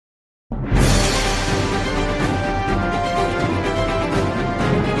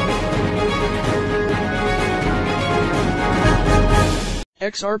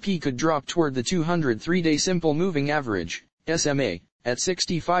XRP could drop toward the 200 3-day simple moving average, SMA, at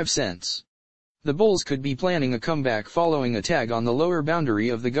 65 cents. The bulls could be planning a comeback following a tag on the lower boundary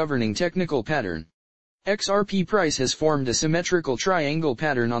of the governing technical pattern. XRP price has formed a symmetrical triangle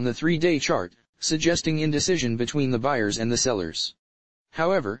pattern on the 3-day chart, suggesting indecision between the buyers and the sellers.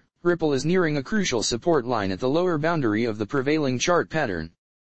 However, Ripple is nearing a crucial support line at the lower boundary of the prevailing chart pattern.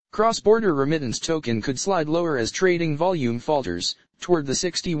 Cross-border remittance token could slide lower as trading volume falters, toward the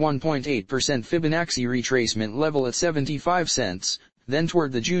 61.8% Fibonacci retracement level at 75 cents, then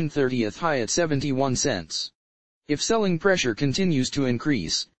toward the June 30th high at 71 cents. If selling pressure continues to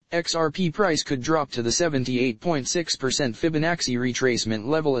increase, XRP price could drop to the 78.6% Fibonacci retracement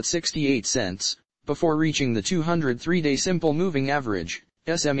level at 68 cents, before reaching the 200 3-day simple moving average,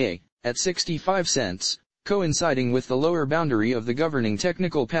 SMA, at 65 cents, coinciding with the lower boundary of the governing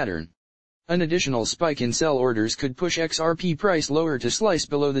technical pattern. An additional spike in sell orders could push XRP price lower to slice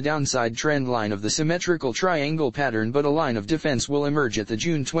below the downside trend line of the symmetrical triangle pattern, but a line of defense will emerge at the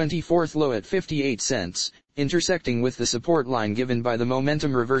June 24th low at 58 cents, intersecting with the support line given by the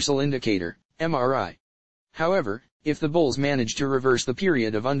momentum reversal indicator, MRI. However, if the bulls manage to reverse the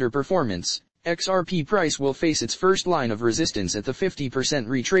period of underperformance, XRP price will face its first line of resistance at the 50%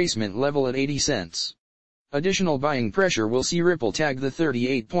 retracement level at 80 cents. Additional buying pressure will see Ripple tag the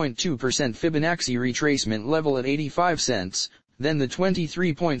 38.2% Fibonacci retracement level at 85 cents, then the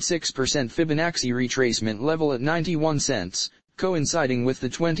 23.6% Fibonacci retracement level at 91 cents, coinciding with the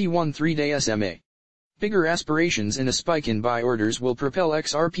 21 3-day SMA. Bigger aspirations and a spike in buy orders will propel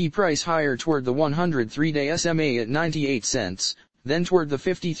XRP price higher toward the 100 3-day SMA at 98 cents, then toward the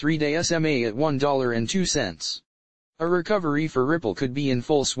 53-day SMA at $1.02. A recovery for Ripple could be in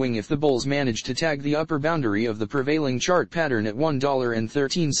full swing if the bulls manage to tag the upper boundary of the prevailing chart pattern at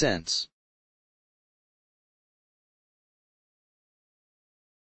 $1.13.